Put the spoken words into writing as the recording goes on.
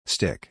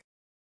Stick.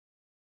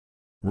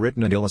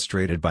 Written and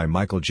illustrated by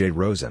Michael J.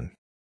 Rosen.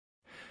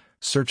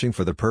 Searching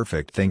for the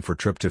perfect thing for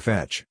trip to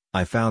fetch,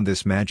 I found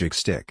this magic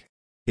stick.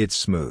 It's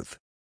smooth.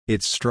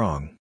 It's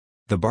strong.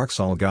 The bark's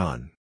all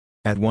gone.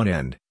 At one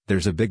end,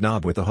 there's a big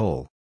knob with a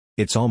hole.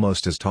 It's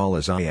almost as tall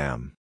as I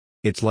am.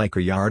 It's like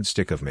a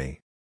yardstick of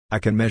me. I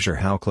can measure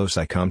how close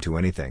I come to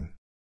anything.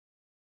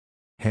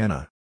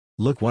 Hannah.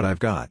 Look what I've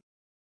got.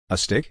 A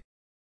stick?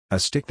 A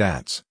stick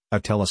that's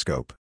a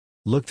telescope.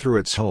 Look through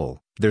its hole,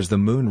 there's the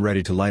moon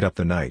ready to light up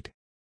the night.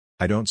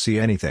 I don't see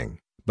anything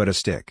but a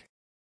stick.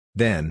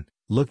 Then,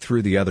 look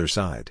through the other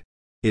side.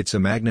 It's a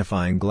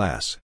magnifying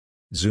glass.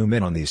 Zoom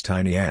in on these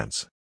tiny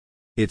ants.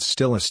 It's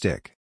still a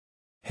stick.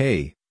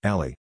 Hey,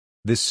 Allie.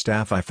 This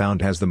staff I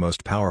found has the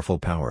most powerful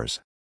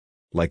powers.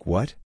 Like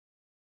what?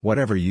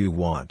 Whatever you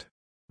want.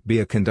 Be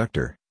a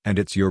conductor, and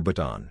it's your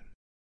baton.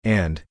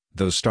 And,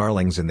 those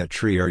starlings in that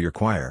tree are your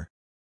choir.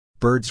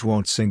 Birds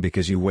won't sing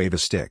because you wave a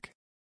stick.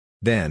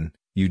 Then,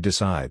 you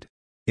decide.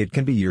 It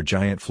can be your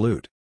giant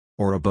flute.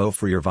 Or a bow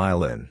for your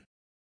violin.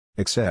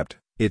 Except,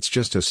 it's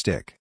just a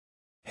stick.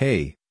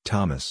 Hey,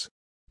 Thomas.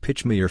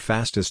 Pitch me your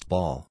fastest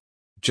ball.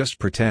 Just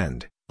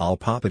pretend, I'll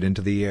pop it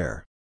into the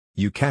air.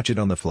 You catch it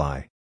on the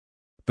fly.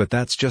 But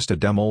that's just a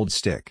dumb old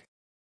stick.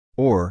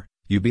 Or,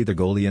 you be the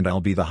goalie and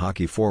I'll be the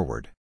hockey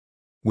forward.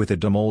 With a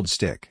dumb old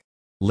stick.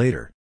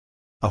 Later.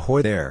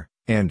 Ahoy there,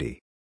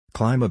 Andy.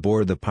 Climb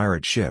aboard the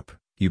pirate ship,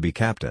 you be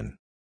captain.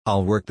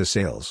 I'll work the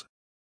sails.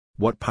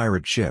 What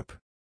pirate ship?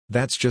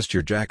 That's just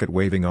your jacket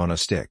waving on a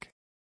stick.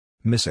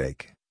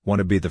 Mistake,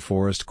 wanna be the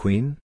forest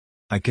queen?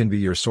 I can be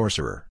your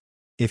sorcerer.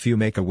 If you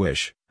make a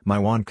wish, my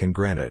wand can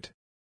grant it.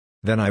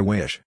 Then I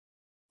wish.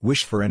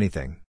 Wish for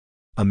anything.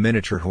 A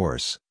miniature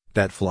horse,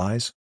 that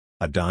flies?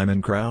 A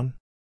diamond crown?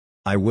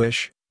 I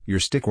wish, your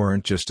stick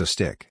weren't just a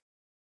stick.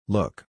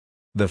 Look.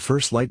 The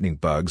first lightning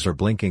bugs are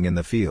blinking in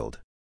the field.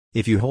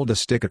 If you hold a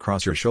stick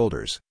across your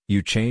shoulders,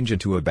 you change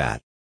into a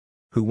bat.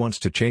 Who wants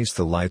to chase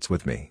the lights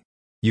with me?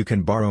 You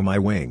can borrow my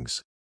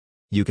wings.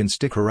 You can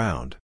stick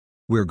around.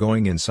 We're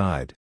going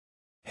inside.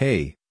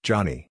 Hey,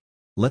 Johnny.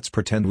 Let's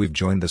pretend we've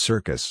joined the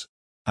circus.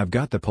 I've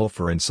got the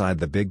pulfer inside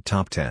the big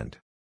top tent.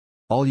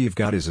 All you've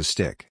got is a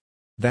stick.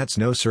 That's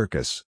no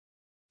circus.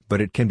 But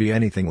it can be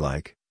anything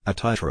like a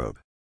tightrope.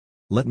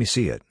 Let me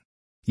see it.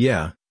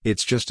 Yeah,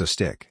 it's just a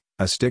stick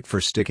for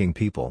sticking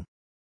people.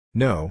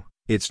 No,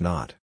 it's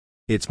not.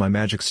 It's my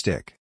magic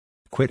stick.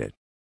 Quit it.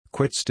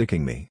 Quit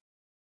sticking me.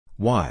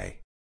 Why?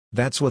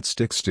 That's what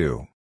sticks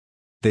do.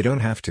 They don't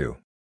have to.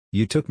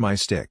 You took my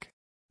stick.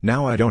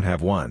 Now I don't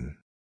have one.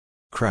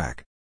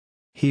 Crack.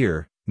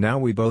 Here, now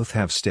we both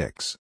have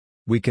sticks.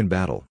 We can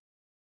battle.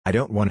 I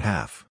don't want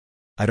half.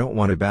 I don't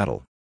want to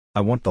battle.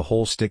 I want the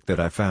whole stick that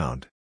I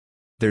found.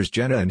 There's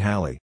Jenna and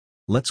Hallie.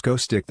 Let's go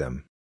stick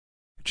them.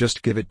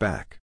 Just give it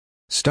back.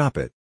 Stop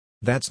it.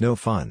 That's no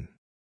fun.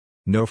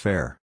 No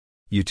fair.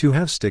 You two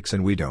have sticks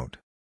and we don't.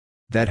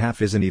 That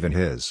half isn't even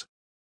his.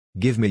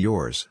 Give me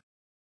yours.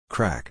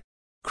 Crack.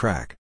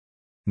 Crack.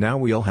 Now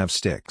we all have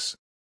sticks.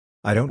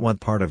 I don't want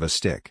part of a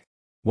stick.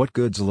 What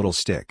good's a little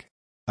stick?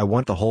 I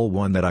want the whole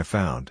one that I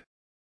found.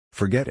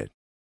 Forget it.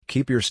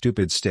 Keep your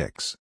stupid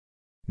sticks.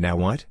 Now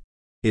what?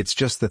 It's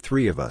just the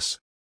three of us.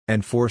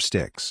 And 4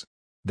 sticks.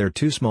 They're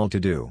too small to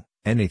do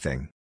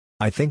anything.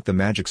 I think the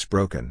magic's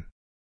broken.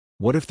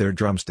 What if they're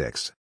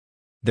drumsticks?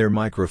 They're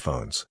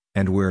microphones,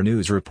 and we're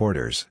news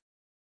reporters.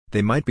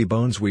 They might be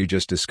bones we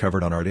just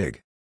discovered on our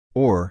dig.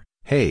 Or,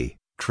 hey,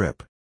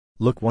 Trip.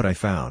 Look what I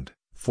found,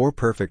 4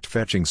 perfect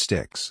fetching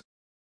sticks.